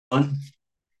And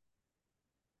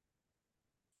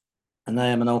I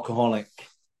am an alcoholic.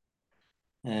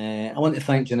 I want to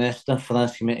thank Janesta for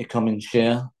asking me to come and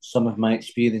share some of my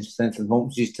experience, strength, and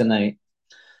homes tonight.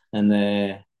 And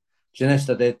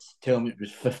Janesta did tell me it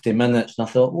was 50 minutes, and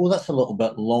I thought, oh, that's a little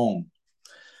bit long.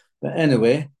 But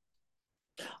anyway,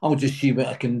 I'll just see what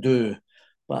I can do.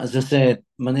 But as I said,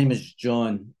 my name is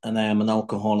John, and I am an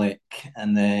alcoholic,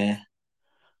 and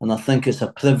I think it's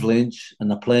a privilege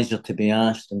and a pleasure to be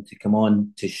asked and to come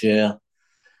on to share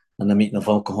in the meeting of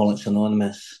Alcoholics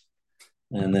Anonymous.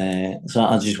 And so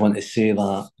I just want to say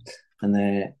that.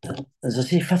 And as I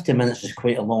say, 50 minutes is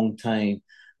quite a long time.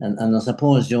 And I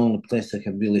suppose the only place I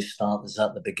can really start is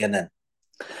at the beginning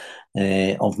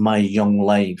of my young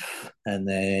life. And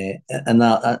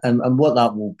what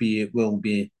that will be, it will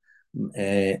be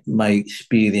my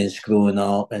experience growing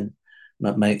up and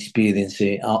my experience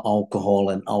of alcohol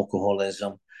and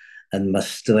alcoholism and my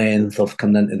strength of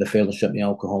coming into the fellowship of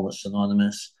Alcoholics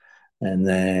Anonymous and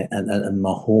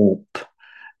my hope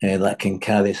that can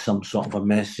carry some sort of a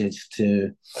message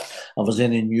to. If there's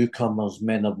any newcomers,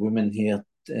 men or women here,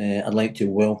 I'd like to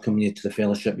welcome you to the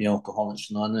Fellowship of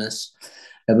Alcoholics Anonymous.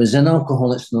 It was in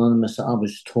Alcoholics Anonymous that I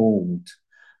was told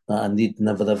that I need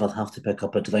never ever have to pick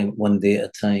up a drink one day at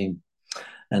a time.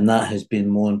 And that has been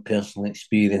my own personal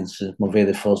experience since my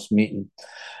very first meeting.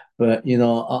 But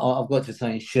I've got to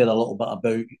try and share a little bit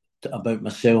about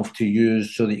myself to you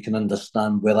so that you can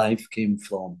understand where I've came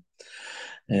from.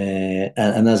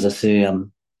 And as I say,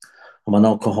 I'm an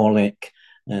alcoholic,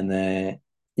 and I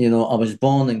was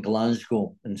born in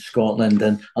Glasgow, in Scotland,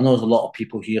 and I know there's a lot of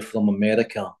people here from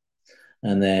America,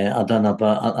 and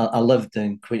I lived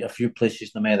in quite a few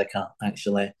places in America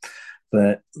actually,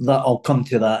 but that I'll come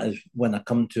to that as when I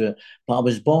come to it. But I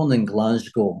was born in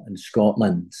Glasgow, in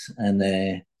Scotland, and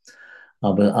I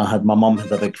had my mum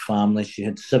had a big family. She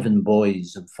had seven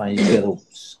boys and five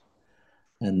girls,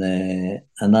 and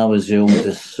I was the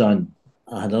oldest son.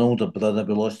 I had an older brother,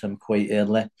 we lost him quite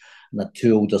early, and I had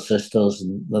two older sisters,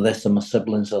 and the rest of my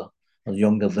siblings are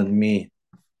younger than me.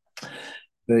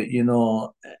 But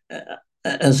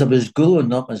as I was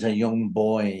growing up as a young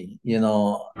boy, yeah,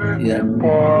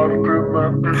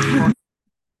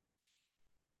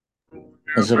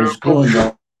 as I was growing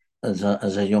up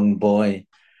as a young boy,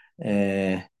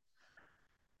 uh,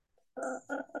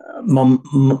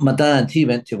 my dad he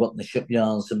went to work in the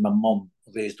shipyards, and my mum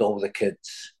raised all the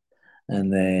kids.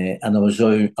 And I was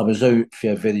out for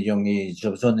a very young age. I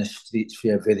was on the streets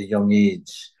for a very young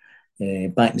age.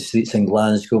 Back in the streets in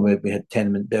Glasgow, we had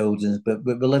tenement buildings, but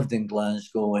we lived in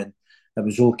Glasgow, and it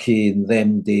was okay in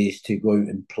them days to go out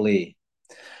and play.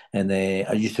 And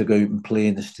I used to go out and play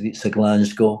in the streets of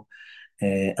Glasgow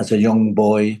as a young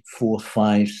boy, 4,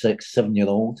 5, 6, 7 year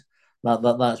old.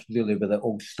 That's really where it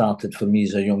all started for me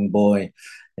as a young boy.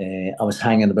 I was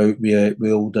hanging about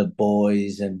with older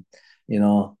boys, and you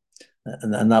know,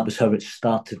 and that was how it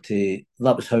started to.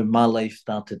 That was how my life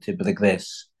started to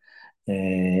progress.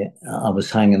 I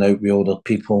was hanging out with older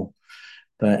people,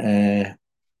 but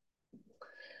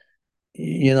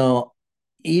you know,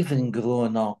 even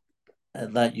growing up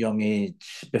at that young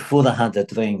age, before I had a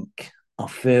drink, I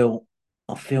felt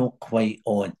I felt quite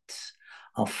odd.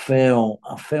 I felt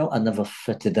I never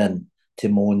fitted in to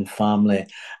my own family,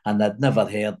 and I'd never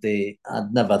heard the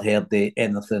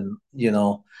anything.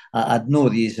 I'd no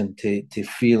reason to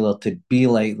feel or to be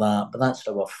like that, but that's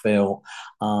how I felt.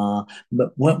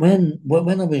 But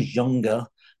when I was younger,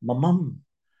 my mum,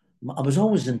 I was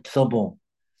always in trouble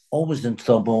with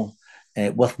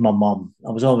my mum.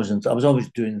 I was always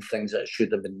doing things that I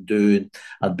should have been doing,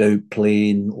 about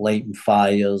playing, lighting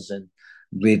fires, and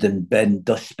raiding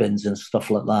dustbins and stuff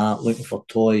like that, looking for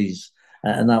toys,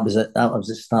 and that was it. That was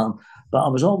it starting. But I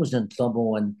was always in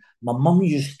trouble, and my mum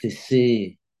used to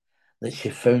say that she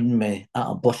found me at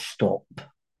a bus stop,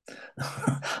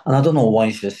 and I don't know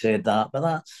why she said that, but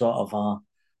that sort of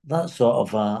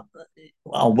a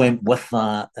I went with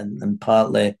that, and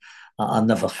partly I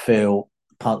never felt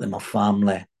part of my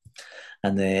family.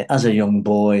 And as a young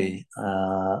boy,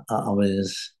 I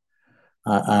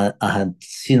had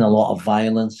seen a lot of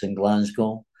violence in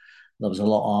Glasgow. There was a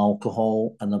lot of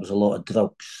alcohol, and there was a lot of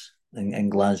drugs in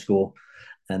Glasgow.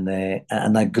 And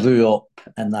I grew up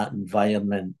in that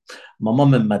environment. My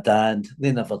mum and my dad,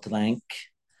 they never drank.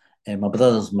 My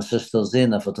brothers, my sisters, they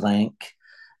never drank.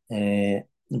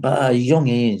 But at a young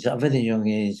age, at a very young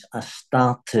age, I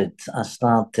started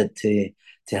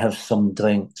to have some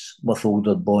drinks with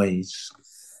older boys,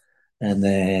 and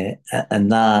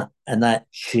that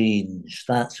changed.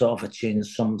 That sort of changed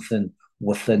something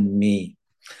within me.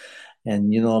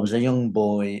 And I was a young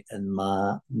boy, and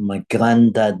my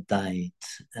granddad died,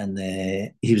 and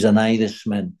he was an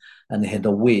Irishman, and they had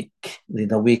a wake. They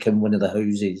had a wake in one of the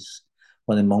houses,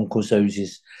 one of my uncle's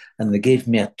houses, and they gave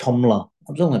me a tumbler.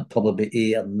 I was only probably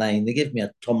 8 or 9. They gave me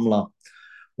a tumbler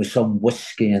with some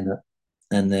whiskey in it,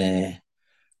 and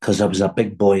because I was a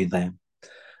big boy then,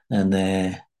 and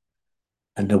the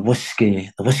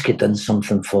whiskey done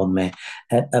something for me.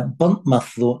 It burnt my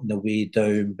throat on the way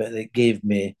down, but it gave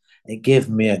me a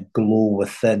glow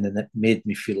within, and it made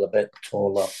me feel a bit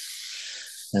taller,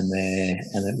 and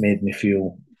it made me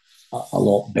feel a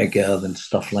lot bigger and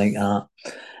stuff like that.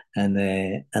 And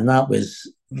that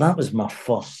was my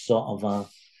first sort of a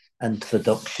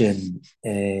introduction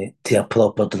to a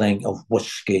proper drink of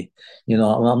whiskey. I'm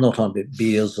not talking about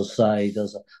beers or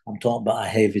ciders. I'm talking about a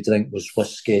heavy drink was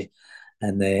whiskey,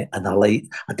 and I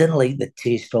didn't like the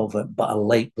taste of it, but I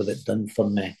liked what it done for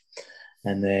me.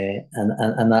 And I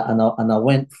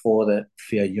went for it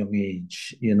for a young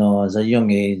age. As a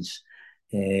young age,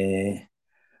 I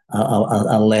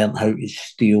learned how to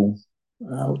steal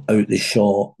out the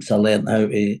shops. I learned how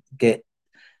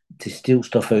to steal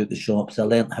stuff out the shops. I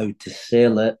learned how to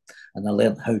sell it, and I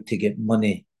learned how to get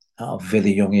money at a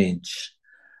very young age,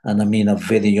 and I mean a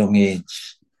very young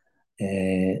age.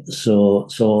 So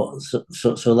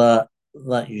that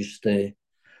used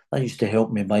to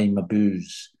help me buy my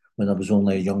booze when I was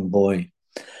only a young boy.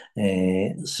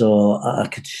 So I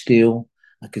could steal,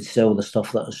 I could sell the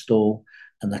stuff that I stole,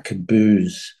 and I could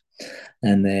booze.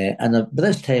 And by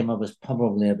this time I was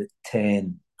probably about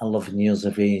 10, 11 years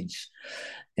of age.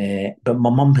 But my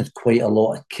mum had quite a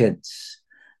lot of kids,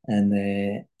 and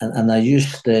I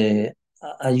used to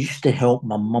help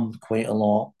my mum quite a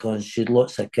lot because she had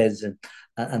lots of kids, and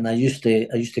I used to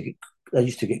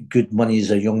get good money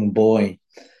as a young boy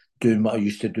doing what I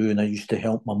used to do, and I used to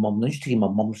help my mum. I used to give my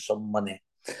mum some money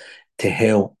to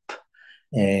help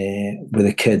with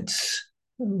the kids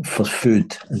for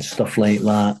food and stuff like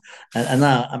that. And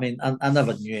I mean, I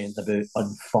never knew anything about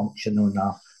unfunctional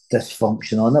or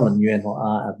dysfunctional. I never knew anything like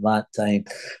that at that time.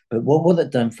 But what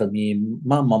it done for me,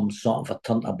 my mum sort of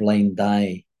turned a blind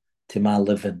eye to my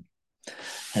living.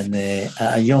 And at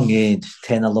a young age,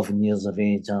 10, 11 years of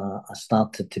age, I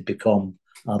started to become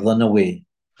a runaway,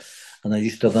 and I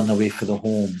used to run away for the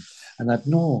home. And I'd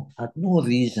no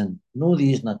reason, no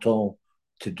reason at all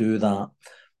to do that,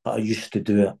 but I used to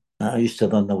do it. I used to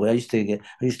run away. I used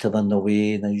to run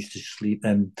away, and I used to sleep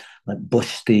in like bus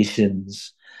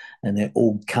stations and the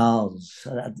old cars.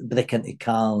 I'd break into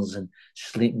cars and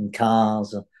sleep in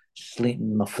cars or sleep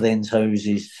in my friends'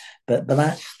 houses. But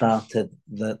that started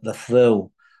the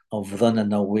thrill of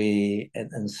running away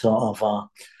and sort of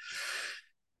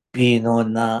being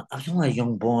on that. I was only a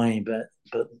young boy, but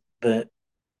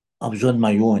I was on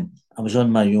my own. I was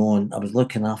on my own. I was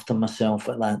looking after myself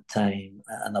at that time,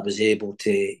 and I was able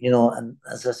to, and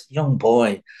as a young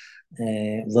boy,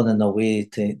 running away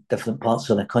to different parts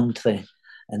of the country,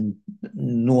 and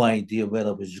no idea where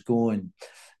I was going,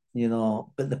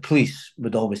 But the police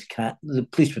would always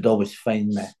find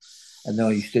me, and they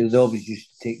always used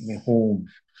to take me home,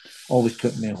 always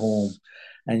took me home.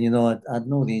 And I'd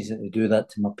no reason to do that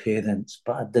to my parents,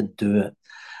 but I did do it.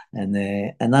 And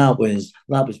that was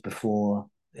before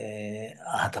I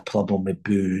had a problem with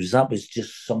booze. That was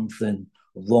just something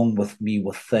wrong with me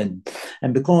within.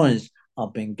 And because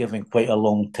I've been given quite a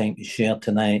long time to share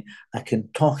tonight, I can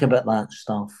talk about that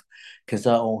stuff because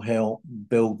that'll help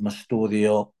build my story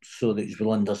up so that you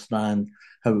will understand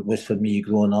how it was for me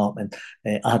growing up. And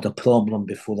I had a problem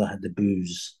before I had the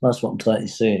booze. That's what I'm trying to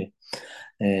say.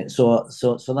 So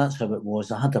that's how it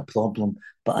was. I had a problem,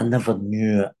 but I never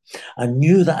knew it. I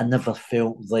knew that I never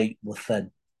felt right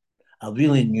within. I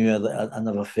really knew that I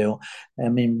never felt. I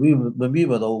mean, when we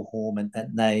were all home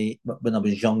at night when I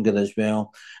was younger as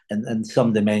well, and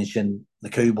somebody mentioned the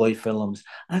cowboy films.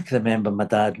 I can remember my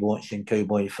dad watching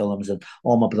cowboy films, and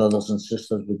all my brothers and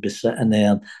sisters would be sitting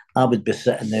there, and I would be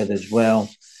sitting there as well,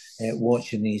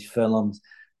 watching these films,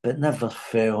 but never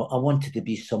felt I wanted to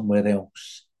be somewhere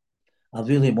else. I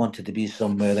really wanted to be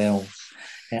somewhere else.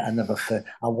 I never felt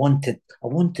I wanted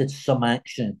some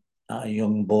action at a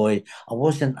young boy. I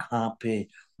wasn't happy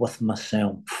with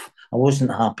myself. I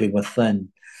wasn't happy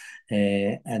within.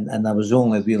 And I was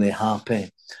only really happy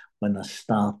when I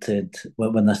started to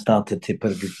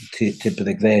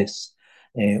progress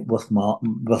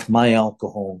with my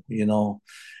alcohol.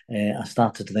 I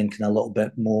started drinking a little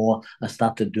bit more. I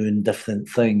started doing different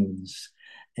things.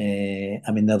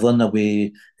 I mean, the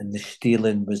runaway and the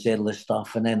stealing was early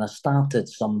stuff, and then I started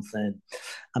something.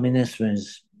 I mean, this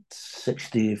was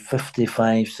 60,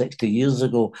 55, 60 years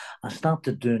ago, I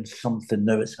started doing something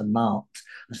now, it's an art.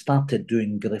 I started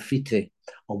doing graffiti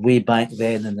way back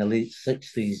then in the late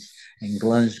 60s in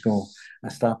Glasgow. I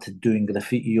started doing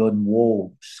graffiti on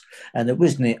walls, and it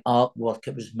wasn't artwork,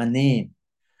 it was my name.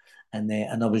 And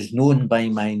I was known by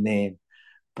my name,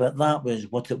 but that was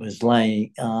what it was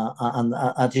like. And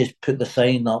I just put the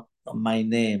sign up on my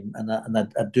name, and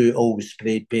I do it all with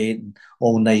spray paint, and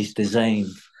all nice design.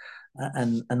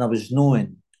 And I was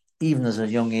known, even as a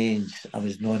young age, I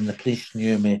was known. The police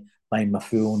knew me by my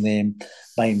full name,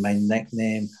 by my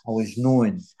nickname. I was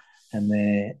known, and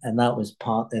that was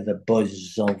part of the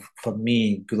buzz of for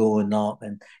me growing up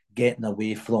and getting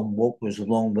away from what was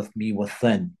wrong with me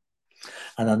within.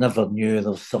 And I never knew there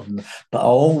was something, but I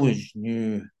always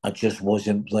knew I just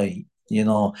wasn't right.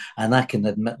 And I can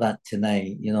admit that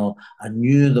tonight. I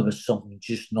knew there was something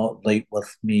just not right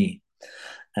with me,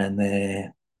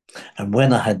 and and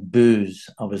when I had booze,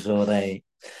 I was all right.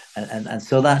 And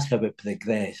so that's how it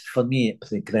progressed. For me, it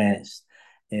progressed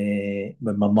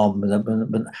with my mum.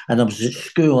 And I was at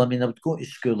school. I mean, I would go to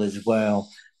school as well.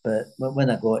 But when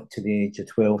I got to the age of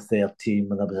 12, 13,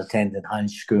 when I was attending high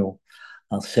school,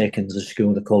 or secondary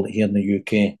school, they call it here in the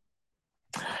UK,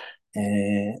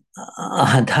 I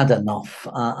had had enough.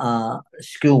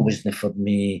 School wasn't for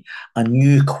me. I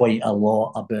knew quite a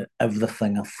lot about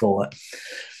everything, I thought,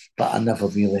 but I never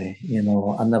really,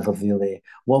 I never really.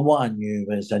 What I knew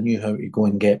was I knew how to go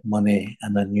and get money,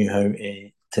 and I knew how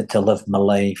to live my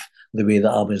life the way that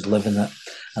I was living it,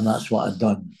 and that's what I'd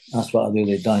done. That's what I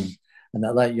really done. And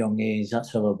at that young age,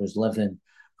 that's how I was living.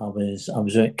 I was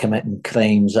out committing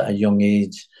crimes at a young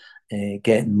age,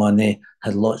 getting money.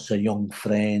 Had lots of young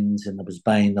friends, and I was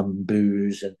buying them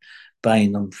booze and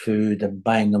buying them food and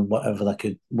buying them whatever I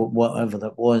could, whatever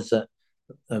it was that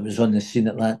was on the scene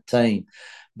at that time.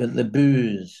 But the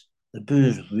booze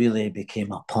really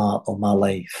became a part of my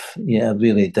life. Yeah, it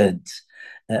really did.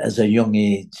 As a young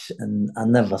age, and I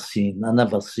never seen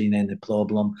any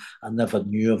problem. I never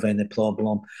knew of any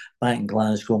problem. Back in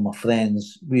Glasgow, my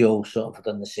friends, we all sort of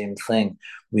done the same thing.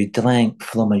 We drank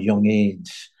from a young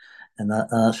age, and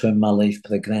that's how my life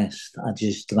progressed. I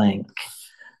just drank,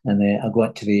 and I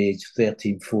got to the age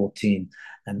 13, 14,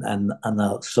 and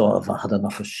I sort of had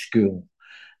enough of school,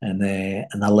 and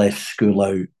I left school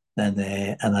out, and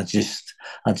I just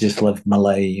lived my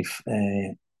life.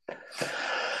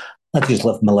 I just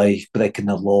lived my life breaking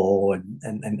the law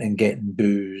and getting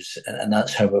booze, and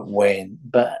that's how it went.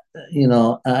 But,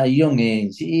 at a young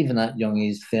age, even at young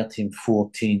age, 13,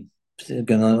 14,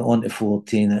 going on to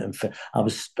 14, I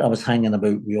was hanging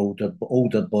about with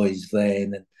older boys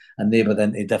then, and they were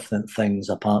into different things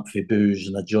apart from booze,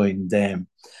 and I joined them.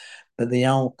 But the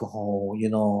alcohol,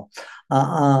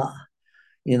 I,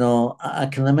 I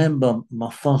can remember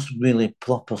my first really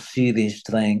proper serious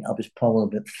drink. I was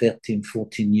probably about 13,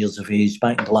 14 years of age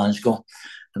back in Glasgow.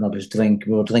 And we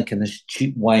were drinking this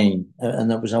cheap wine.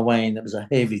 And it was a wine, it was a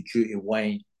heavy duty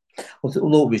wine.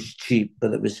 Although it was cheap,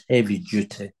 but it was heavy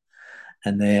duty.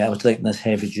 And I was drinking this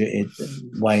heavy duty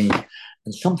wine.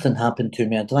 And something happened to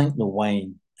me. I drank the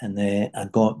wine, and I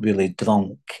got really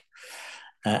drunk.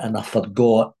 And I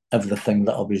forgot everything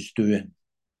that I was doing.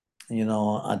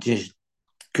 I just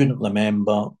couldn't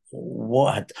remember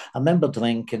I remember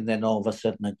drinking, then all of a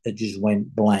sudden it just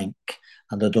went blank,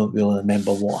 and I don't really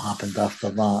remember what happened after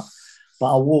that.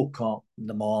 But I woke up in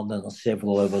the morning or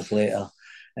several hours later,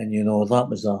 and that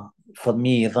was for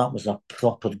me, that was a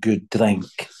proper good drink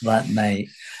that night.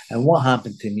 And what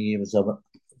happened to me was,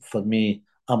 for me,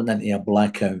 I went into a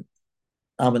blackout.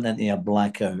 I went into a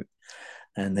blackout,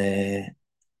 and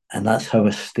and that's how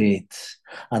I stayed.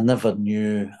 I never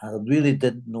knew. I really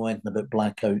didn't know anything about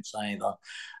blackouts either.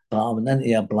 But I went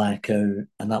into a blackout,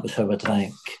 and that was how I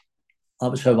drank.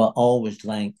 That was how I always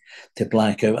drank, to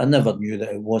blackout. I never knew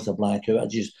that it was a blackout. I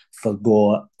just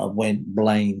forgot. I went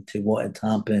blind to what had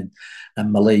happened,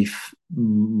 and my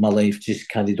life just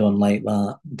carried on like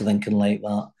that, drinking like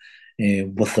that.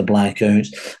 With the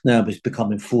blackouts. Now I was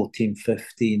becoming 14,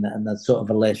 15, and I sort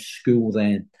of left school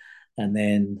then. And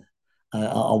then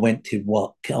I went to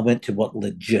work. I went to work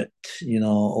legit,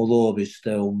 although I was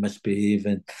still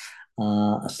misbehaving.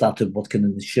 I started working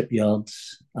in the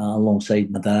shipyards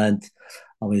alongside my dad.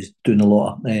 I was doing a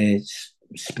lot of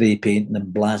spray painting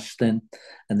and blasting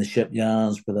in the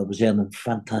shipyards, where I was earning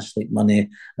fantastic money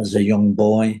as a young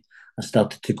boy. I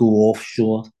started to go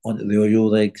offshore onto the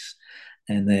oil rigs,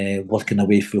 and working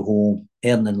away from home,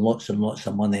 earning lots and lots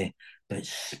of money, but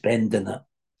spending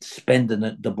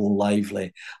it double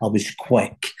lively. I was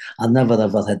quick. I never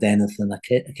ever had anything. I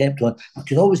kept on. I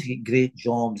could always get great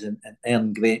jobs and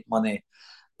earn great money,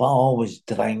 but I always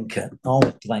drank it. I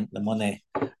always drank the money,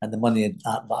 and the money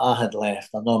that I had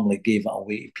left, I normally gave it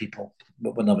away to people.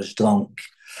 But when I was drunk,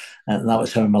 and that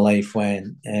was how my life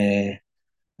went. It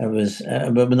was,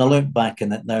 but when I look back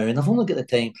in it now, and I've only got the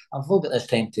time, I've only got this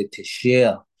time to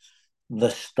share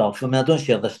this stuff. I mean, I don't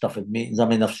share this stuff in meetings. I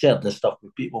mean, I've shared this stuff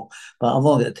with people, but I've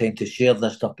only got the time to share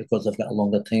this stuff because I've got a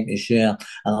longer time to share.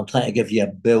 And I'm trying to give you a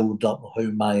build up of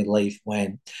how my life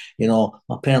went. You know,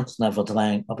 my parents never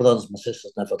drank, my brothers, my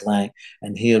sisters never drank,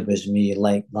 and here was me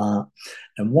like that.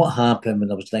 And what happened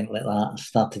when I was drinking like that? I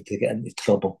started to get into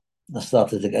trouble. I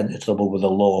started to get into trouble with the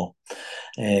law.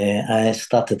 I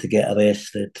started to get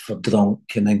arrested for drunk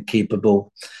and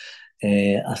incapable.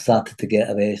 I started to get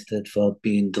arrested for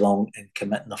being drunk and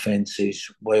committing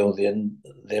offences while the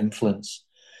influence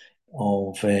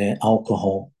of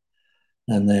alcohol.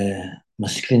 And my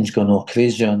screen's gone all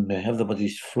crazy on me.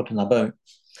 Everybody's flipping about.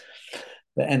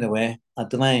 But anyway, I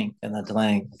drank and I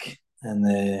drank, and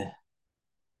that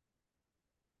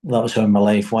was how my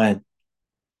life went.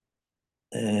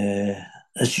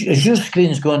 As your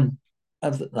screen's gone,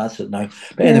 that's it now.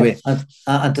 But anyway,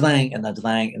 I drank and I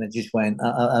drank, and it just went.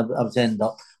 I was end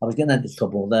up. I was getting into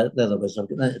trouble. There I was. I was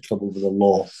getting into trouble with the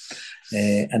law,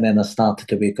 and then I started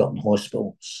to wake up in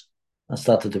hospitals. I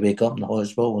started to wake up in the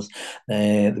hospitals.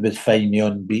 They would find me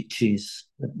on beaches.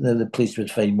 The police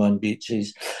would find me on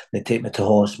beaches. They'd take me to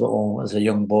hospital as a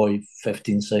young boy,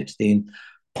 15, 16,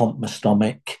 pump my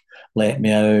stomach, let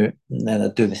me out, and then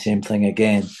I'd do the same thing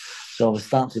again. So I was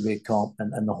starting to wake up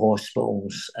in the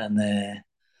hospitals, and then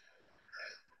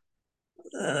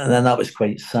that was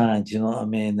quite sad, you know what I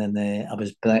mean? And I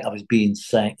was being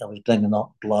sick. I was bringing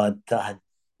up blood. I had,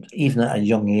 even at a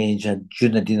young age, I had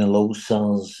duodenal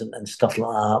ulcers and stuff like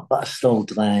that. But I still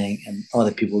drank, and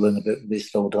other people around about they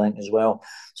still drank as well.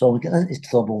 So I was getting into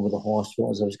trouble with the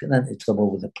hospitals. I was getting into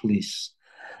trouble with the police,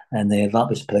 and that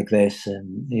was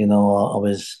progressing. You know, I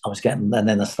was getting, and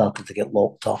then I started to get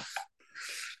locked up.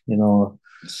 You know,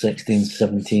 16,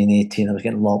 17, 18. I was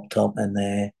getting locked up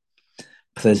in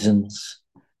prisons,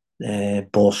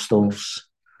 bostels,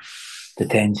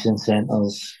 detention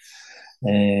centres,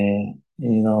 you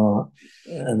know,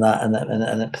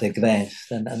 and it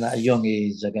progressed. And at a young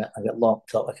age, I got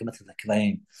locked up. I committed a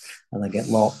crime, and I get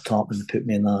locked up, and they put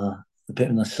me in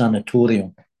a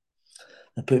sanatorium.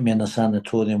 They put me in a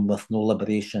sanatorium with no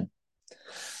liberation.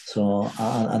 So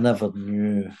I never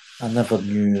knew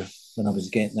when I was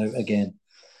getting out again.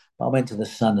 But I went to the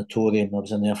sanatorium. I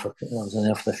was in there for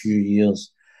a few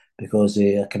years because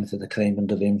I committed a crime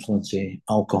under the influence of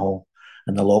alcohol,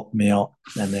 and they locked me up.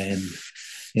 And then,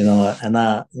 you know, and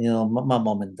that, you know, my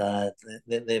mum and dad,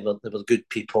 they were good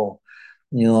people.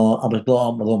 You know, I was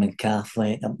brought up Roman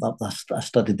Catholic. I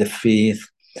studied the faith.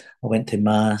 I went to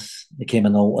mass, became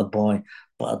an altar boy,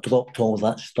 but I dropped all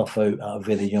that stuff out at a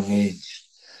very young age.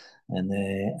 And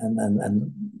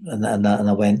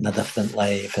I went in a different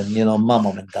life. And you know, my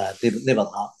mum and dad, they were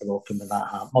heartbroken when that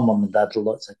happened. My mum and dad had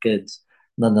lots of kids.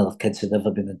 None of their kids had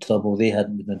ever been in trouble. They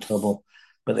hadn't been in trouble,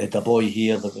 but they had a boy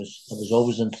here that was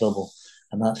always in trouble,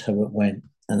 and that's how it went.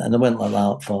 And it went like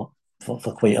that for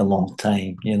quite a long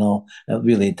time. You know, it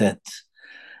really did.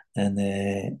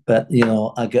 And but you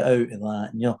know, I got out of that.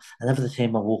 And, you know, and every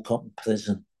time I woke up in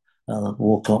prison, I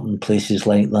woke up in places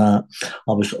like that,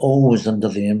 I was always under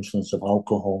the influence of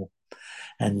alcohol,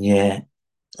 and yet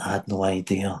I had no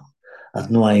idea. I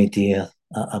had no idea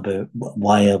about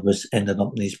why I was ending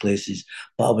up in these places,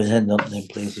 but I was ending up in them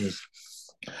places.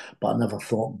 But I never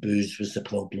thought booze was the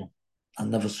problem. I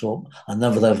never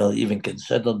ever even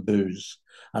considered booze.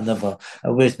 It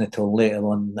wasn't until later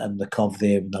on in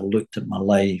recovery when I looked at my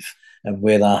life and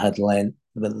where I had went,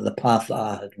 the path that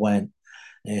I had went,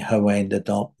 how I ended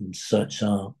up in such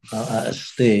a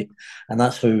state, and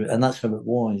that's how it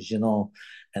was, you know,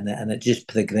 and it just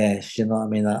progressed, you know what I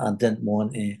mean. I didn't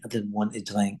want to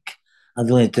drink. I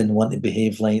really didn't want to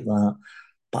behave like that,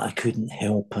 but I couldn't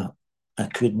help it. I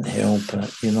couldn't help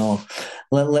it, you know.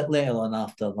 Later on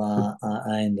after that,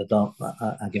 I ended up,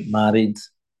 I got married.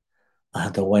 I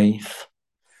had a wife.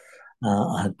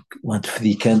 I had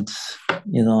three kids,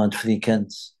 you know, I had three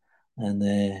kids. And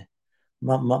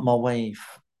my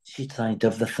wife, she tried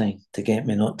everything to get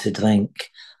me not to drink.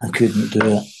 I couldn't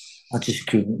do it. I just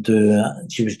couldn't do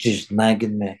it. She was just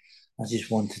nagging me. I just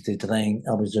wanted to drink.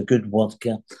 I was a good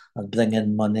worker. I'd bring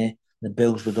in money. The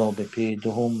bills would all be paid.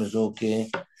 The home was okay.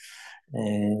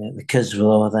 The kids were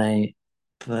all right,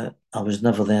 but I was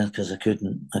never there because I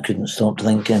couldn't stop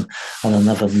drinking, and I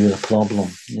never knew the problem,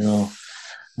 you know.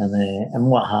 And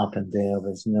what happened there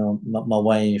was, you know, my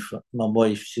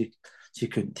wife, she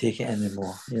couldn't take it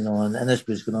anymore, you know, and this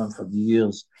was going on for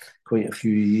years, quite a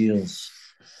few years,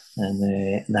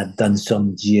 and I'd done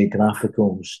some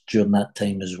geographicals during that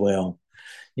time as well.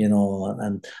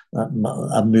 And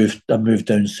I moved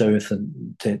down south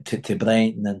and to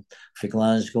Brighton and for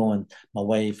Glasgow, and my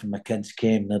wife and my kids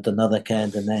came, and I had another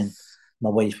kid, and then my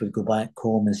wife would go back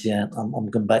home and say, I'm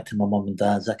going back to my mum and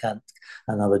dad's. I can't,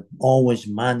 and I would always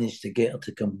manage to get her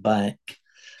to come back,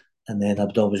 and then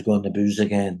I'd always go on the booze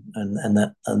again, and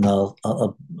our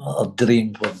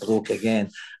dreams were broke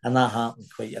again, and that happened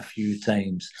quite a few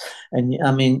times. And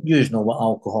I mean, you know what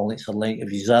alcoholics are like.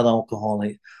 If you're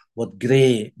alcoholic, we're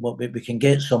great. We can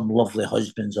get some lovely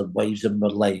husbands or wives in our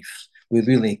life. We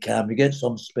really can. We get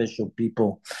some special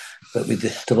people, but we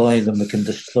destroy them. We can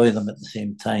destroy them at the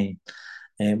same time.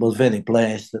 And we're very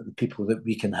blessed that the people that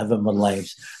we can have in our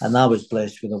lives. And I was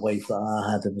blessed with the wife that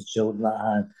I had and the children that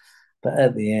I had. But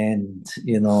at the end,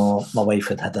 my wife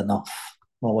had had enough.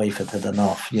 My wife had had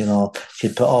enough.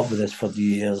 She'd put up with this for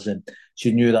years, and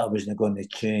she knew that I wasn't going to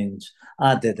change.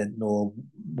 I didn't know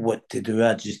what to do.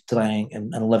 I just drank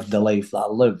and lived the life that I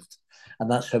lived,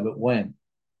 and that's how it went.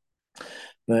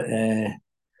 But that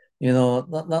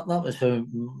was how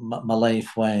my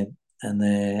life went. And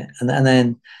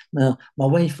then my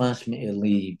wife asked me to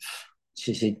leave.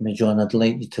 She said to me, John, I'd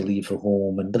like you to leave for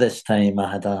home. And by this time,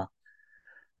 I had a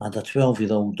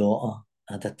 12-year-old daughter,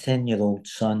 I had a 10-year-old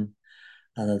son,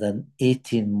 and I had an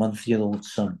 18-month-year-old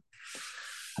son.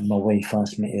 And my wife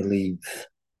asked me to leave.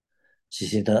 She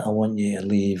said, I want you to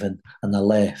leave. And I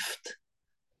left.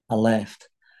 I left.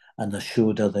 And I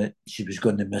showed her that she was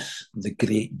going to miss the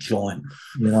great John.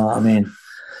 You know what I mean?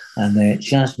 And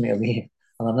she asked me to leave.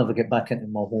 And I never get back into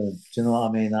my home. Do you know what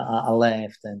I mean? I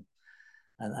left, and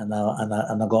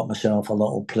I got myself a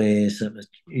little place. It was,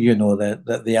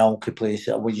 the Alki place.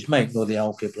 Well, you might know the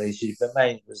Alki places, but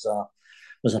mine was a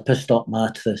pissed up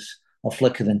mattress, a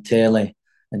flickering telly,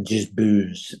 and just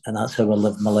booze. And that's how I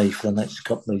lived my life for the next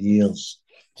couple of years,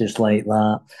 just like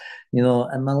that.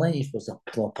 And my life was a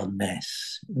proper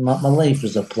mess. My life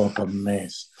was a proper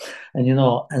mess. And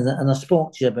I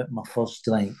spoke to you about my first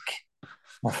drink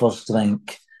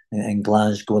in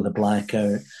Glasgow, the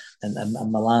blackout,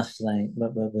 and my last night it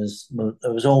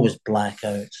was always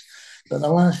blackouts. But the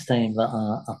last time that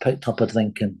I picked up a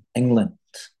drink in England,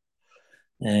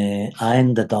 I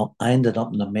ended up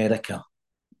in America.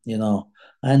 You know,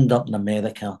 I ended up in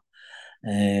America,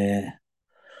 and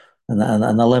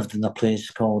I lived in a place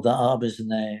called. I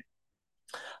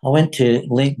went to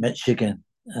Lake Michigan,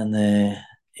 and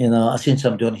I seen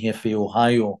some down here for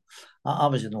Ohio. I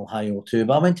was in Ohio too,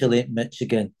 but I went to Lake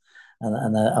Michigan,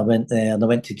 and I went there, and I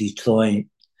went to Detroit,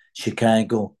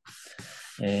 Chicago,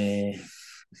 uh,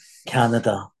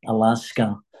 Canada,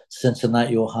 Alaska,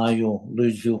 Cincinnati, Ohio,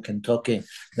 Louisville, Kentucky.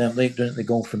 Then right down to the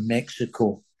Gulf of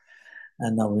Mexico,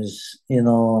 and I was,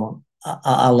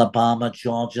 Alabama,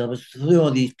 Georgia. I was through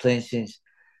all these places,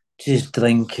 just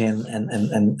drinking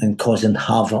and causing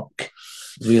havoc,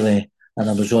 really. And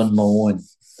I was on my own.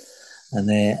 And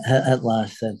it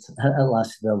lasted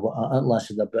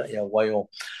a bit of a while.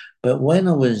 But when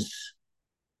I was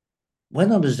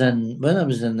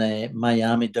in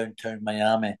Miami, downtown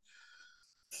Miami,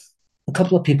 a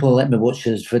couple of people let me watch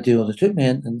this video. They took me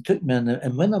in, and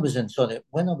when I was in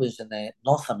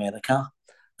North America,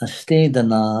 I stayed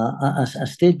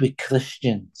with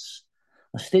Christians.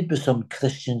 I stayed with some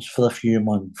Christians for a few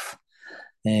months.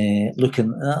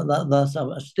 Looking that's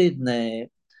I stayed in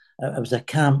it was a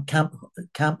camp here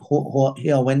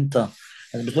winter,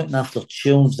 and I was looking after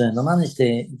children. I managed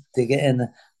to get in,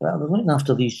 but I was looking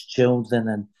after these children,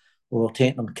 and we were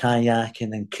taking them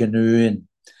kayaking and canoeing.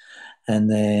 And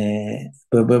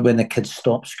but when the kids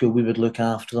stopped school, we would look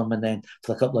after them, and then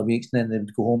for a couple of weeks, and then they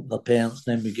would go home to their parents,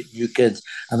 and then we get new kids.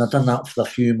 And I'd done that for a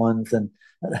few months, and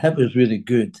it was really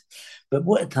good. But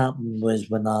what had happened was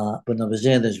when I was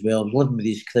there as well, I was living with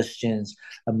these Christians,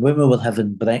 and when we were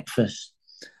having breakfast,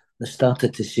 they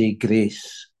started to say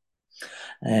grace.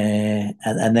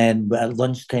 And then at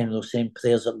lunchtime, they were saying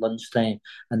prayers at lunchtime.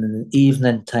 And in the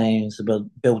evening times, they were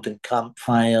building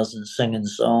campfires and singing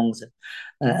songs.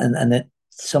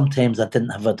 Sometimes I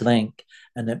didn't have a drink,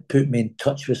 and it put me in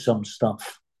touch with some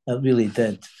stuff. It really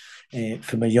did.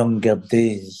 From my younger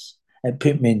days, it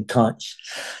put me in touch,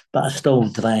 but I still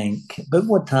drank. But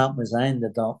what happened was I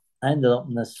ended up in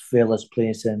this fella's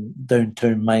place in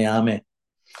downtown Miami,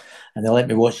 and they let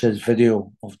me watch this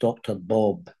video of Dr.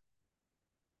 Bob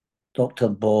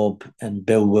and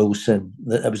Bill Wilson.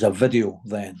 It was a video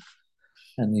then,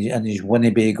 and his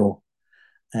Winnebago.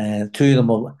 Two of them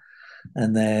were,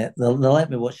 and they let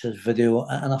me watch this video,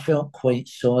 and I felt quite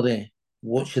sorry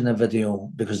watching the video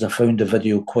because I found the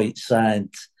video quite sad,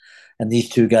 and these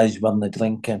two guys weren't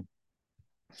drinking.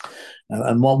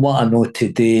 And what I know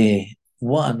today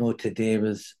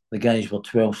was the guys were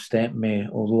 12 step me,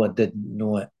 although I didn't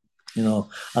know it.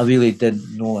 I really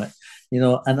didn't know it.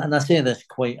 And I say this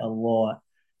quite a lot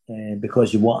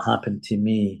because of what happened to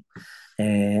me.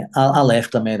 I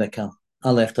left America.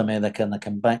 I left America and I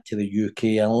came back to the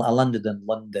UK. I landed in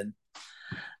London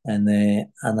and I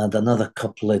had another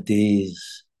couple of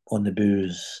days on the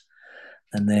booze.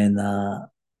 And then I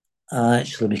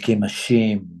actually became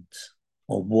ashamed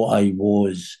of what I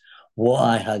was, what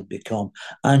I had become.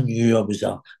 I knew I was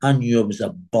a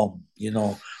bum,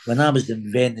 When I was in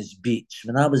Venice Beach,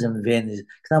 when I was in Venice,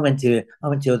 because I went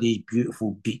to all these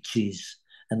beautiful beaches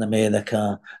in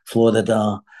America,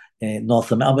 Florida,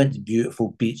 North America. I went to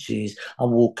beautiful beaches. I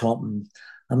woke up and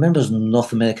I remember it was in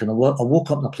North America. And I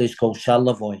woke up in a place called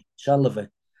Charlevoix,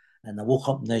 and I woke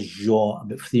up in this yacht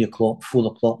about 3 o'clock, 4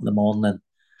 o'clock in the morning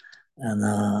and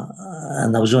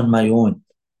and I was on my own.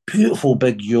 Beautiful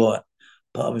big yacht,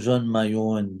 but I was on my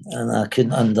own, and I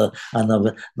couldn't and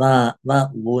that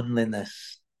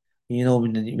loneliness.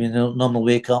 When you normally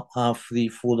wake up 3:30,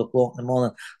 4 o'clock in the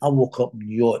morning. I woke up in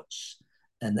yachts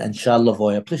in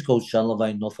Charlevoix, a place called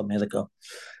Charlevoix, North America,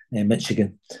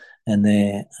 Michigan. And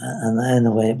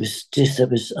anyway,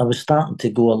 I was starting to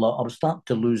go a lot. I was starting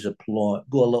to lose a plot,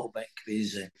 go a little bit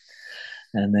crazy.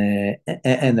 And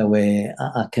anyway,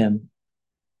 I came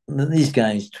these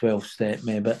guys 12 step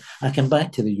me, but I came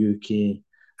back to the UK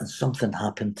and something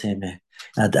happened to me.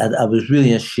 I was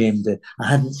really ashamed that I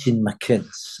hadn't seen my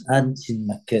kids. I hadn't seen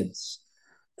my kids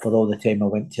for all the time I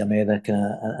went to America,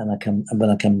 and when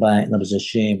I came back, and I was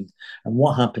ashamed. And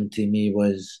what happened to me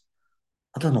was,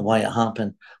 I don't know why it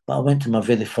happened, but I went to my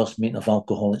very first meeting of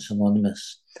Alcoholics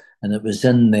Anonymous, and it was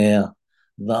in there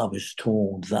that I was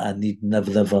told that I need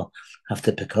never ever have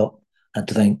to pick up a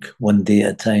drink one day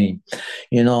at a time.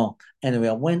 Anyway,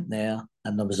 I went there,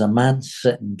 and there was a man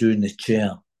sitting doing the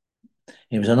chair.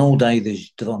 He was an old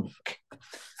Irish drunk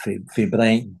for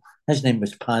Brighton. His name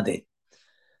was Paddy.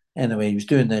 Anyway, he was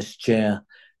doing this chair,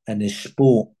 and he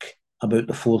spoke about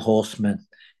the four horsemen.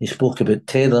 He spoke about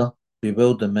terror,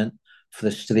 bewilderment,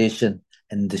 frustration,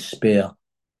 and despair.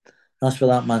 That's what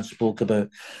that man spoke about.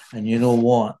 And you know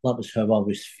what? That was how I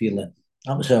was feeling.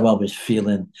 That was how I was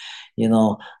feeling. You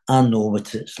know, I know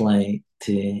what it's like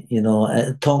to,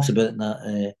 it talks about in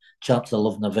that chapter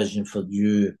 11, A Vision for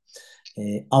You.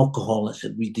 Alcoholics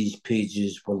that read these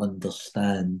pages will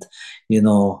understand, when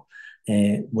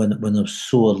I'm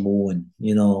so alone,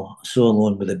 so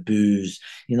alone with the booze.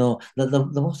 The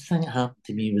worst thing that happened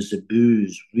to me was the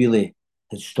booze really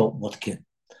had stopped working.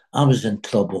 I was in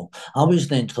trouble. I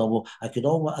was in trouble. I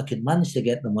could manage to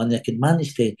get the money. I could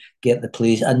manage to get the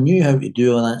place. I knew how to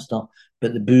do all that stuff,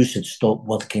 but the booze had stopped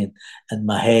working, and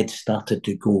my head started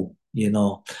to go.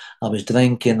 I was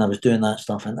drinking, I was doing that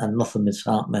stuff, and nothing was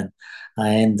happening.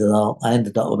 I ended up, I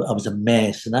was a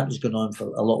mess, and that was going on for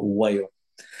a little while.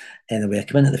 Anyway, I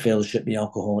came into the fellowship with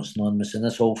Alcoholics Anonymous, and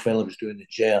this old fella was doing the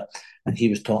chair, and he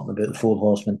was talking about the four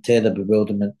horsemen: terror,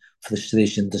 bewilderment,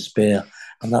 frustration, despair,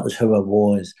 and that was how I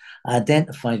was. I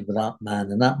identified with that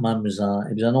man, and that man he was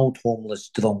an old homeless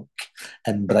drunk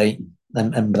in Brighton,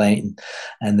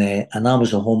 and I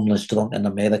was a homeless drunk in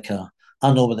America.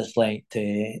 I know what it's like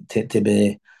to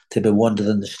be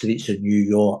wandering the streets of New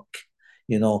York.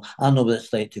 I know what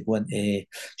it's like to go into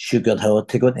Sugar Hill,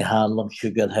 to go into Harlem,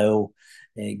 Sugar Hill,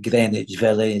 Greenwich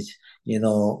Village, when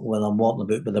I'm walking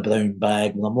about with a brown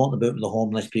bag, when I'm walking about with the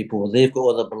homeless people, they've got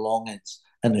all their belongings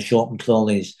in the shopping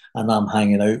trolleys and I'm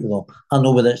hanging out with them. I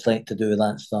know what it's like to do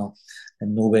that stuff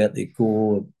and nowhere to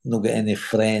go, not get any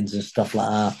friends and stuff like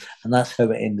that. And that's how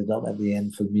it ended up at the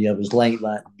end for me. I was like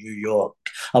that in New York.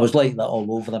 I was like that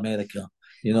all over America.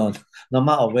 No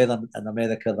matter where in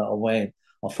America that I went,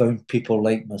 I found people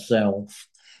like myself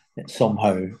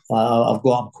somehow.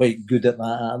 I'm quite good at that.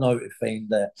 I know how to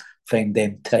find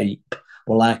them type.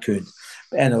 Well, I could.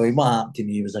 But anyway, what happened to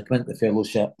me was I went to the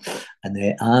fellowship and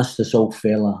I asked this old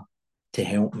fella to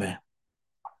help me.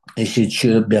 He said,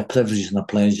 sure, it'd be a privilege and a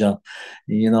pleasure.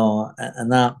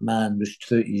 And that man was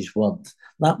true to his word.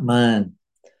 That man,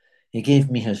 he gave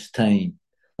me his time.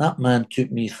 That man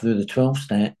took me through the 12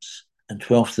 steps and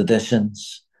 12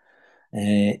 traditions.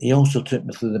 He also took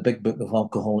me through the big book of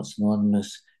Alcoholics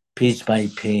Anonymous, page by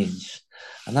page.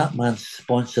 And that man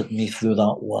sponsored me through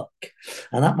that work.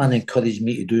 And that man encouraged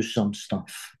me to do some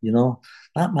stuff.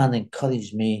 That man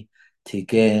encouraged me to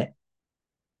get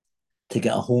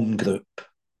a home group.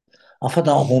 I've had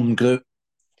that home group.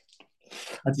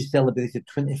 I just celebrated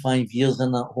 25 years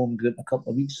in that home group a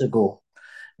couple of weeks ago.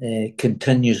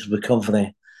 Continuous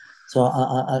recovery. So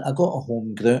I got a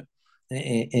home group.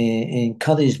 It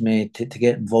encouraged me to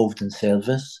get involved in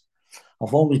service.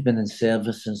 I've always been in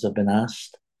service since I've been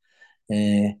asked.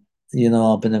 Uh,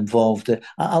 I've been involved.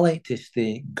 I like to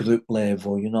stay group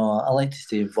level. I like to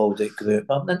stay involved at group.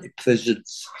 I've been into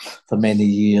prisons for many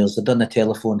years. I've done a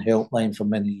telephone helpline for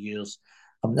many years.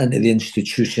 I'm into the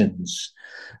institutions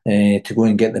to go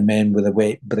and get the men with the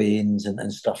wet brains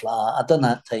and stuff like that. I've done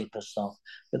that type of stuff.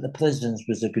 But the prisons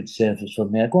was a good service for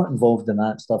me. I got involved in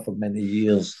that stuff for many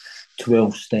years,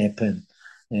 12 stepping.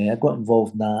 I got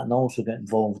involved in that and I also got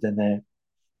involved in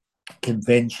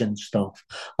convention stuff.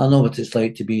 I know what it's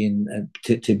like to be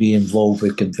to be involved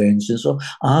with conventions. So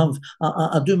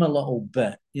I do my little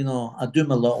bit. I do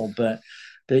my little bit.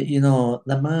 But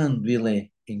the man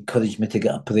really encouraged me to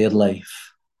get a prayer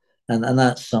life, and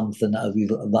that's something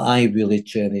that I really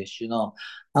cherish.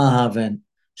 I haven't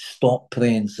stopped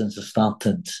praying since I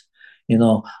started.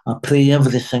 I pray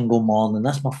every single morning.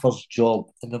 That's my first job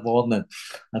in the morning.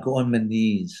 I go on my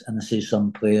knees and I say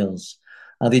some prayers.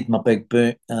 I read my big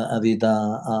book. I read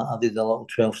a little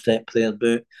 12-step prayer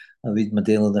book. I read my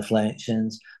daily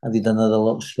reflections. I read another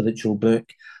little spiritual book.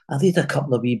 I read a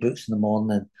couple of wee books in the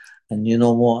morning. And you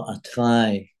know what?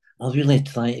 I really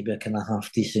try to be a kind of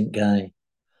half decent guy.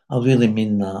 I really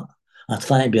mean that. I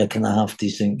try to be a kind of half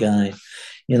decent guy.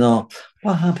 You know,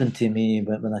 what happened to me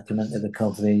when I came into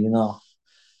recovery,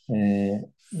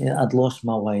 yeah, I'd lost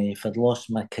my wife, I'd lost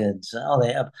my kids. All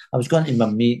right, I was going to my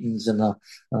meetings and I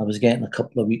was getting a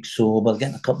couple of weeks sober,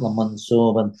 getting a couple of months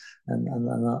sober, and I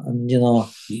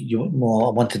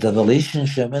wanted a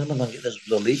relationship. When am I going to get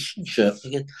this relationship?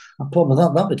 I probably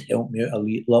that would help me out a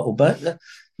little bit. A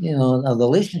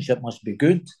relationship must be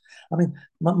good. I mean,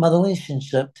 my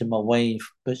relationship to my wife,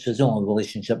 which is the only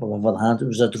relationship I've ever had, it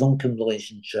was a drunken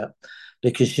relationship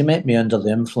because she met me under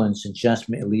the influence and she asked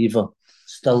me to leave her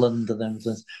still under the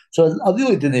influence. So I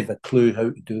really didn't have a clue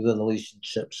how to do the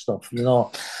relationship stuff,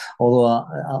 Although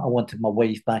I wanted my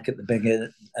wife back at the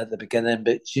beginning,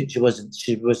 but she wasn't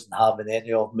having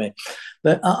any of me.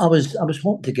 But I was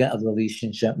hoping to get a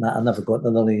relationship, and I never got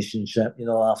the relationship.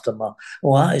 After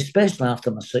especially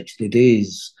after my 60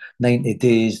 days, 90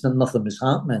 days, then nothing was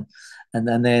happening. And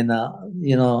then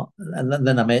and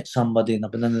then I met somebody, and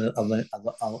I've been in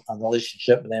a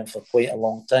relationship with them for quite a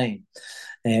long time,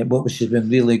 which has been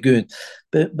really good.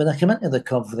 But when I came into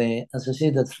recovery, as I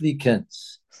said, I had 3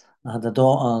 kids. I had a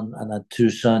daughter and I had 2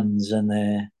 sons,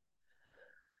 and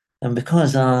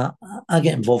because I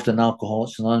get involved in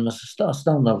Alcoholics Anonymous, I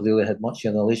still never really had much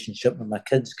of a relationship with my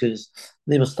kids because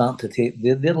they were starting to take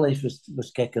their life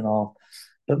was kicking off.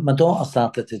 But my daughter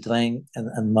started to drink,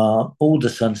 and my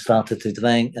oldest son started to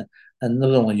drink, and they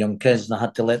were only young kids, and I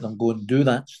had to let them go and do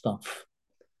that stuff.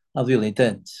 I really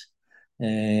did,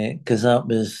 because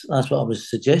that's what I was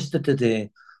suggested to do.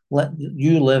 Let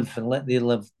you live and let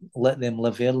them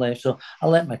live their life. So I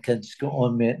let my kids go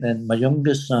on with it. And then my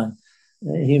youngest son,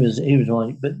 he was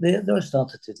only, but they all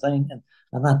started to drink,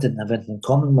 and I didn't have anything in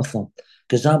common with them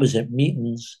because I was at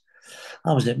meetings.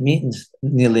 I was at meetings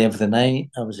nearly every night.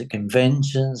 I was at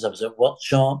conventions. I was at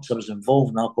workshops. I was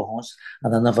involved in alcohols,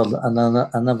 and I never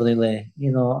really,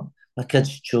 my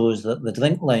kids chose the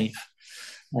drink life.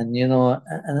 And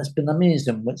it's been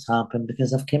amazing what's happened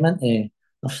because I've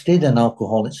stayed in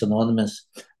Alcoholics Anonymous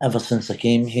ever since I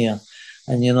came here.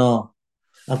 And,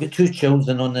 I've got 2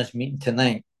 children on this meeting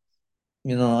tonight.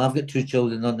 I've got 2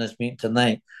 children on this meeting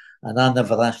tonight, and I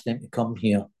never asked them to come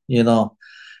here.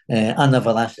 I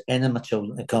never asked any of my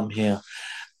children to come here.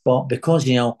 But because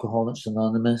of Alcoholics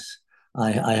Anonymous,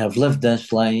 I have lived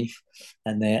this life,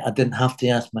 and I didn't have to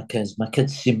ask my kids. My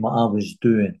kids seen what I was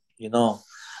doing. And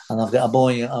I've got a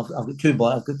boy. I've got 2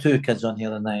 boys. I've got 2 kids on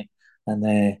here tonight, and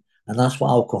that's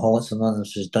what Alcoholics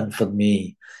Anonymous has done for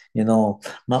me.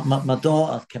 My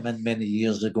daughter came in many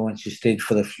years ago, and she stayed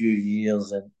for a few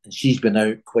years, and she's been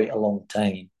out quite a long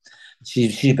time.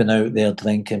 She's been out there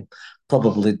drinking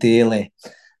probably daily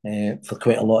for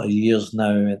quite a lot of years now,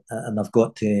 and I've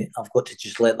got to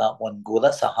just let that one go.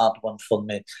 That's a hard one for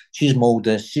me. She's my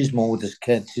oldest. She's my oldest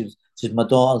kid. She's my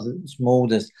daughter's my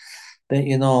oldest. But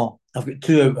I've got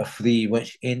 2 out of 3,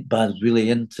 which ain't bad, really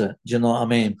into it. Do you know what I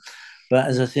mean? But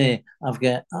as I say, I've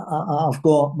got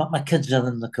my kids are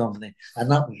in the company, and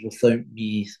that was without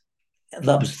me.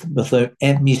 That was without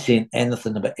me saying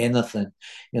anything about anything.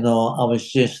 I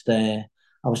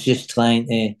was just trying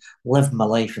to live my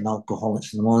life in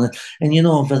Alcoholics in the morning. And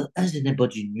if there is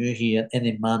anybody new here,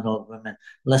 any man or woman,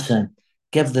 listen,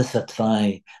 give this a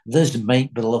try. This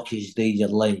might be the luckiest day of your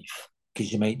life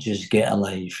because you might just get a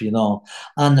life.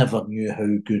 I never knew how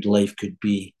good life could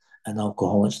be in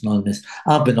Alcoholics Anonymous.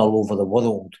 I've been all over the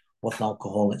world with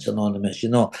Alcoholics Anonymous.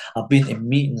 I've been to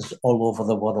meetings all over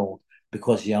the world.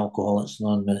 because of Alcoholics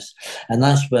Anonymous, and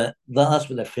that's what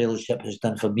the fellowship has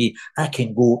done for me. I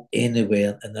can go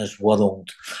anywhere in this world.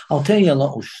 I'll tell you a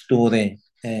little story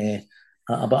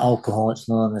about Alcoholics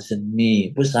Anonymous and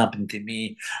me. What's happened to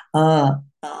me?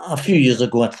 A few years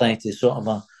ago, I tried to sort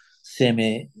of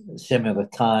semi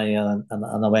retire,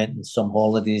 and I went on some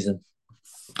holidays, and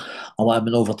I went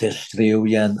over to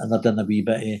Australia, and I done a wee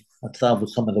bit. I travelled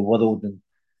some of the world, and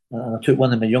I took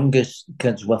one of my youngest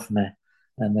kids with me,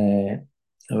 and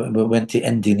we went to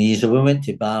Indonesia. We went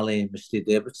to Bali, and we stayed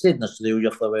there. We stayed in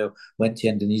Australia for a while. Went to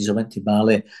Indonesia, went to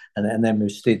Bali, and then we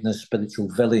stayed in a spiritual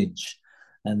village.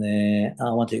 And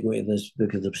I wanted to go to this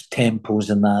because there was temples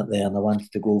and that there, and I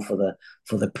wanted to go for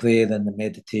the prayer and the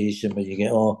meditation, where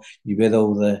you wear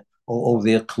all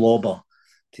their clobber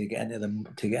to get into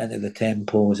the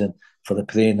temples and for the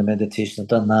prayer and the meditation. I've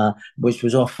done that, which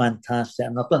was all fantastic,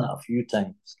 and I've done it a few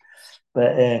times.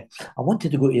 But I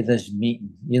wanted to go to this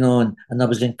meeting, and I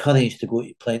was encouraged to go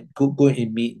to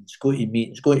meetings,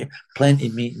 go to plenty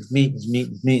of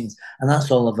meetings, and that's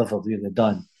all I've ever really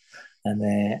done. And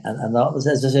that was,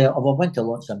 as I say, I went to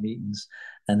lots of meetings,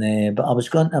 but I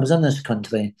was in this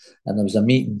country, and there was a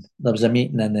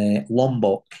meeting in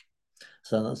Lombok,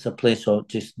 so that's a place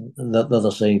just the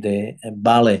other side, in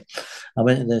Bali. I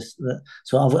went to this,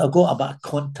 so I've got a bit of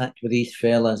contact with these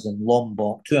fellas in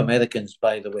Lombok, two Americans,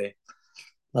 by the way.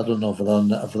 I don't know if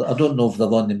I don't know if they're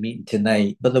on the meeting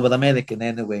tonight, but they were American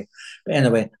anyway. But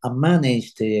anyway, I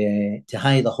managed to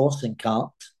hire the horse and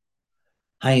cart,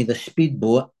 hire the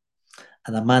speedboat,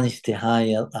 and I managed to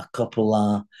hire a couple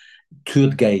of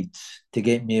tour guides to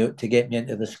get me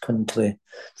into this country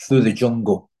through the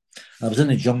jungle. I was in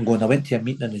the jungle, and I went to a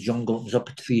meeting in the jungle. It was up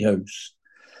a tree house,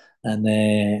 and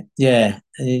yeah,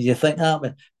 you think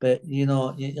that, but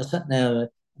you're sitting there,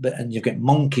 and you've got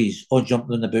monkeys all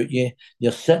jumping about you.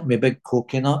 You're sitting with big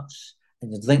coconuts,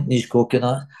 and you're drinking these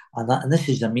coconuts, and this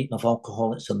is a meeting of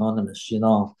Alcoholics Anonymous.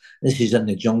 This is in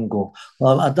the jungle.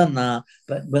 Well, I've done that,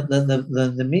 but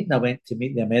the meeting I went to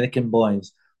meet the American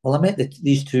boys. Well, I met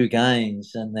these two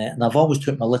guys, and I've always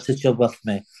took my literature with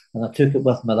me, and I took it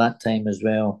with me that time as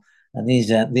well. And these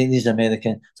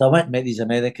Americans, so I went and met these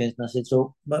Americans, and I said,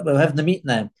 "So we're having a meeting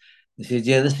now." They said,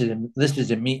 "Yeah, this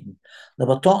is a meeting." They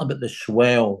were talking about the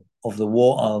swell of the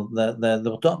water. They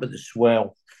were talking about the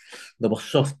swell. They were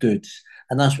soft goods,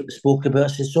 and that's what they spoke about. I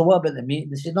said, "So what about the meeting?"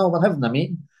 They said, "No, we're having a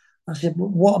meeting." I said, "Well,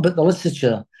 what about the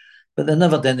literature?" But they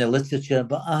never did any literature.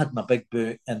 But I had my big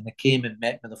book, and they came and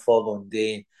met me the following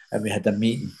day, and we had a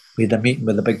meeting. We had a meeting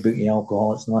with the big book of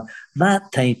alcoholics, and that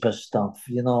type of stuff.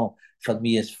 For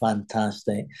me is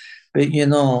fantastic. But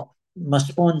my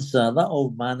sponsor, that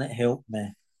old man that helped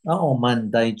me, that old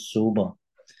man died sober.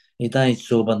 He died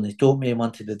sober, and he told me he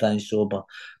wanted to die sober.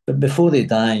 But before he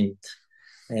died,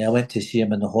 I went to see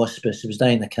him in the hospice. He was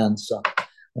dying of cancer.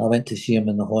 And I went to see him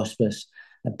in the hospice.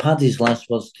 And Paddy's last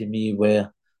words to me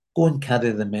were, "Go and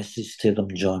carry the message to them,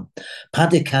 John."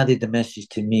 Paddy carried the message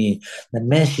to me, the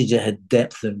message that had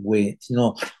depth and weight.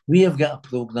 We have got a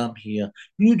program here.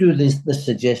 You do this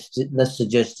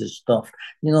suggested stuff.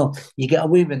 You get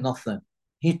away with nothing.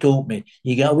 He told me,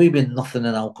 you get away with nothing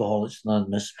in Alcoholics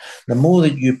Anonymous. The more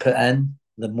that you put in,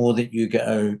 the more that you get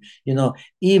out.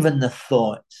 Even the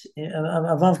thoughts.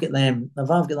 If I've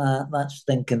got that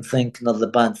stinking thinking of the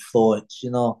bad thoughts,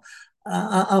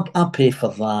 I pay for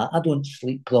that. I don't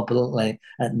sleep properly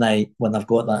at night when I've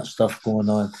got that stuff going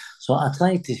on. So I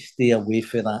try to stay away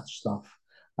from that stuff.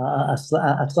 I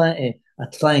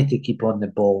try to keep on the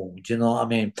ball. Do you know what I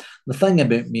mean? The thing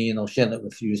about me, and I'll share it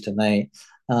with you tonight.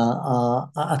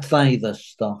 I try this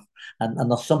stuff, and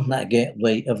there's something that I get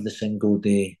right every single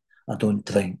day. I don't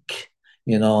drink.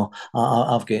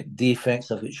 I've got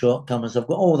defects, I've got shortcomings, I've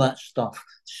got all that stuff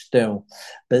still,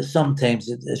 but sometimes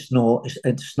it's not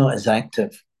as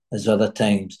active as other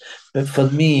times. But for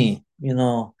me,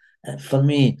 it's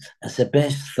the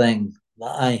best thing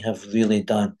that I have really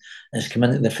done is come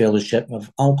into the fellowship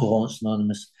of Alcoholics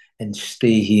Anonymous and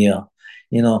stay here.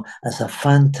 For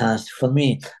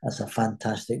me, it's a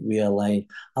fantastic way of life.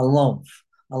 I love,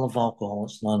 I love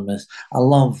Alcoholics Anonymous. I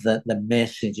love the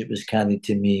message it was carried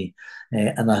to me,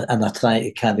 and I try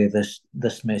to carry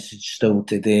this message still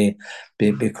today,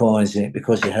 because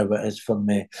of how it is for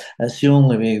me. It's the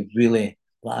only way really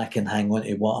that I can hang on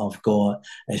to what I've got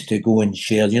is to go and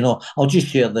share. I'll just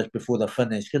share this before I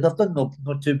finish because I've done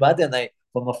not too bad tonight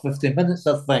for my 50 minutes,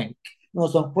 I think.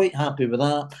 So I'm quite happy with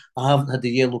that. I haven't had the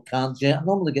yellow cards yet. I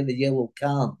normally get the yellow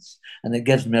cards, and it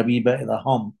gives me a wee bit of the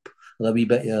hump, a wee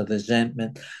bit of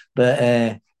resentment. But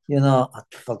I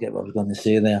forget what I was going to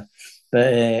say there.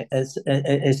 But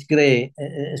it's great.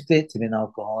 It's great to be an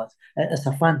alcoholic. It's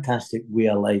a fantastic way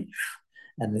of life.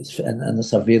 and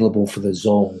it's available for us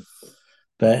all.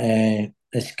 But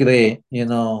it's great, There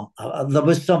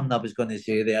was something I was going to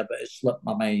say there, but it slipped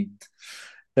my mind.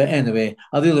 But anyway,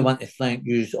 I really want to thank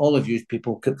you, all of you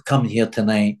people, coming here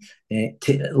tonight,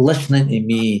 listening to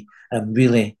me, and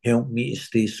really help me to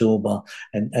stay sober.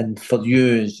 And for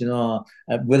you,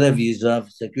 wherever you are,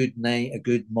 it's a good night, a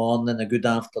good morning, a good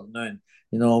afternoon.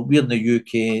 We're in the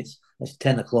UK. It's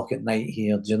 10 o'clock at night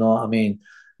here. Do you know what I mean?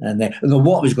 And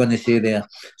what I was going to say there.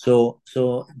 So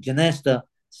Janesta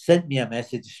sent me a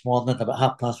message this morning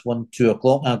about 1:30, 2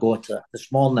 o'clock. I got it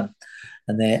this morning.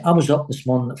 And I was up this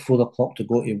morning at 4 o'clock to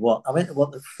go to work. I went to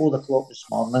work at 4 o'clock this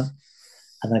morning,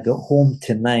 and I got home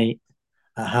tonight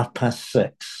at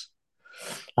 6:30.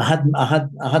 I had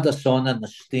a sauna and a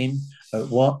steam at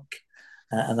work,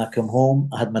 and I come home.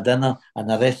 I had my dinner,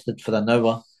 and I rested for an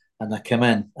hour. And I come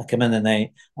in. I come in at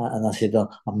night, and I said, "Oh,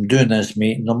 I'm doing this,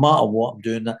 mate. No matter what I'm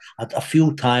doing, I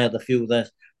feel tired. I feel this."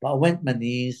 But I went on my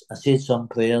knees. I said some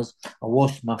prayers. I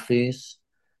washed my face,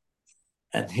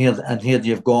 and here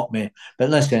you've got me.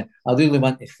 But listen, I really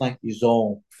want to thank you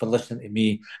all for listening to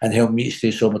me and helping me to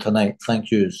stay sober tonight. Thank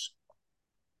yous.